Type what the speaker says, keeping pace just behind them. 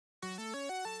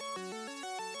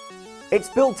It's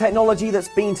built technology that's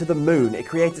been to the moon, it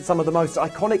created some of the most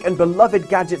iconic and beloved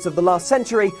gadgets of the last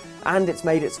century, and it's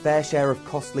made its fair share of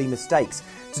costly mistakes.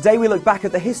 Today we look back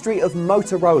at the history of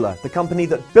Motorola, the company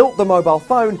that built the mobile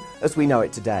phone as we know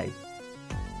it today.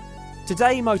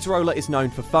 Today, Motorola is known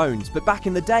for phones, but back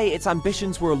in the day, its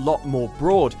ambitions were a lot more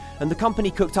broad, and the company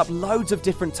cooked up loads of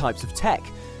different types of tech.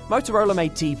 Motorola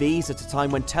made TVs at a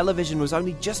time when television was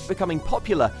only just becoming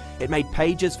popular, it made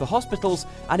pagers for hospitals,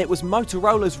 and it was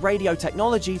Motorola's radio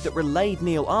technology that relayed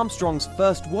Neil Armstrong's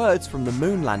first words from the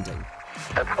moon landing.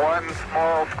 It's one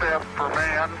small step for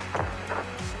man.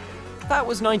 That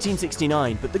was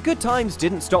 1969, but the good times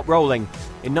didn't stop rolling.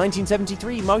 In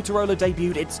 1973, Motorola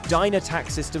debuted its Dynatac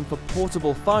system for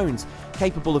portable phones,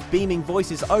 capable of beaming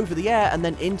voices over the air and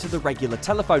then into the regular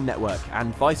telephone network,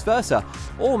 and vice versa,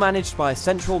 all managed by a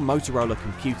central Motorola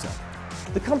computer.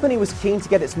 The company was keen to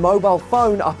get its mobile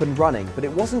phone up and running, but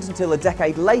it wasn't until a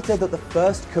decade later that the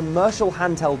first commercial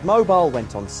handheld mobile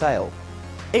went on sale.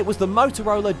 It was the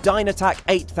Motorola Dynatac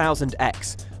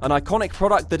 8000X, an iconic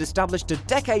product that established a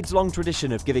decades-long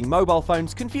tradition of giving mobile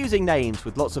phones confusing names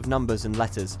with lots of numbers and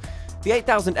letters. The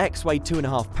 8000X weighed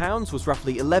 2.5 pounds, was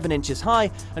roughly 11 inches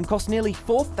high, and cost nearly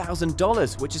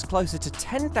 $4,000, which is closer to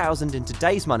 $10,000 in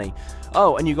today's money.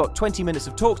 Oh, and you got 20 minutes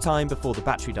of talk time before the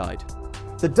battery died.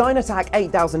 The Dynatac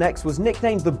 8000X was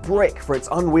nicknamed the Brick for its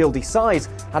unwieldy size,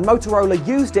 and Motorola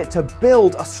used it to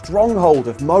build a stronghold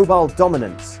of mobile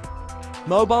dominance.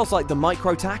 Mobiles like the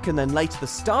MicroTac and then later the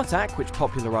StarTac, which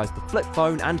popularised the flip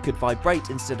phone and could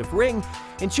vibrate instead of ring,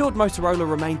 ensured Motorola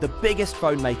remained the biggest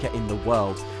phone maker in the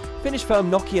world. Finnish firm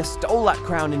Nokia stole that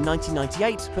crown in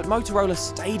 1998, but Motorola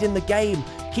stayed in the game,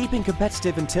 keeping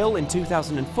competitive until, in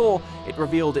 2004, it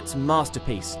revealed its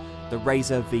masterpiece, the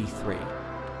Razr V3.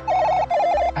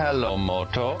 Hello,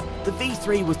 Moto. The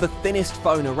V3 was the thinnest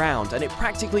phone around, and it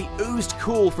practically oozed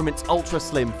cool from its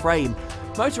ultra-slim frame.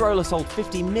 Motorola sold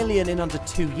 50 million in under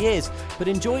 2 years, but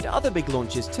enjoyed other big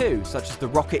launches too, such as the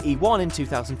Rocket E1 in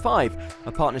 2005,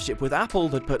 a partnership with Apple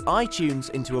that put iTunes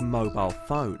into a mobile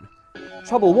phone.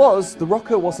 Trouble was, the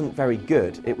Rocket wasn't very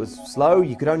good. It was slow,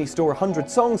 you could only store 100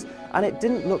 songs, and it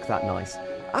didn't look that nice.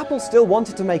 Apple still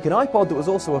wanted to make an iPod that was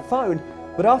also a phone,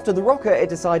 but after the Rocket it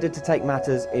decided to take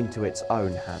matters into its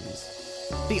own hands.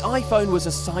 The iPhone was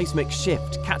a seismic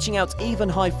shift, catching out even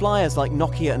high flyers like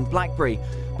Nokia and BlackBerry,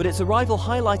 but its arrival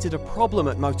highlighted a problem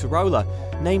at Motorola,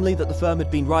 namely that the firm had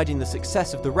been riding the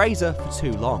success of the Razr for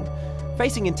too long.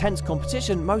 Facing intense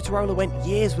competition, Motorola went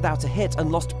years without a hit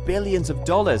and lost billions of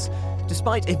dollars.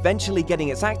 Despite eventually getting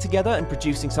its act together and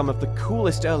producing some of the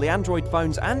coolest early Android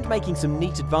phones and making some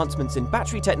neat advancements in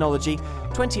battery technology,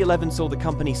 2011 saw the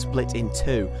company split in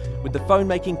two, with the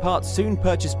phone-making part soon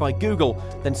purchased by Google,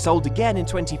 then sold again in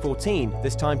 2014,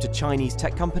 this time to Chinese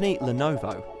tech company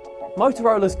Lenovo.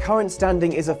 Motorola's current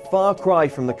standing is a far cry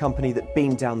from the company that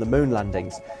beamed down the moon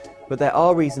landings, but there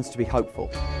are reasons to be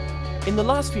hopeful. In the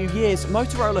last few years,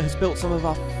 Motorola has built some of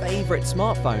our favourite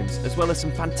smartphones, as well as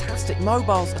some fantastic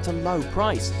mobiles at a low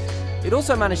price. It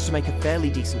also managed to make a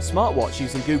fairly decent smartwatch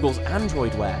using Google's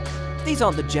Android Wear. These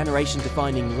aren't the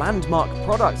generation-defining landmark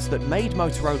products that made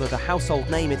Motorola the household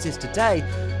name it is today,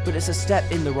 but it's a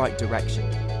step in the right direction.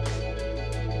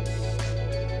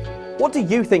 What do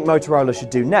you think Motorola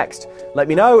should do next? Let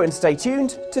me know and stay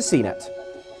tuned to CNET.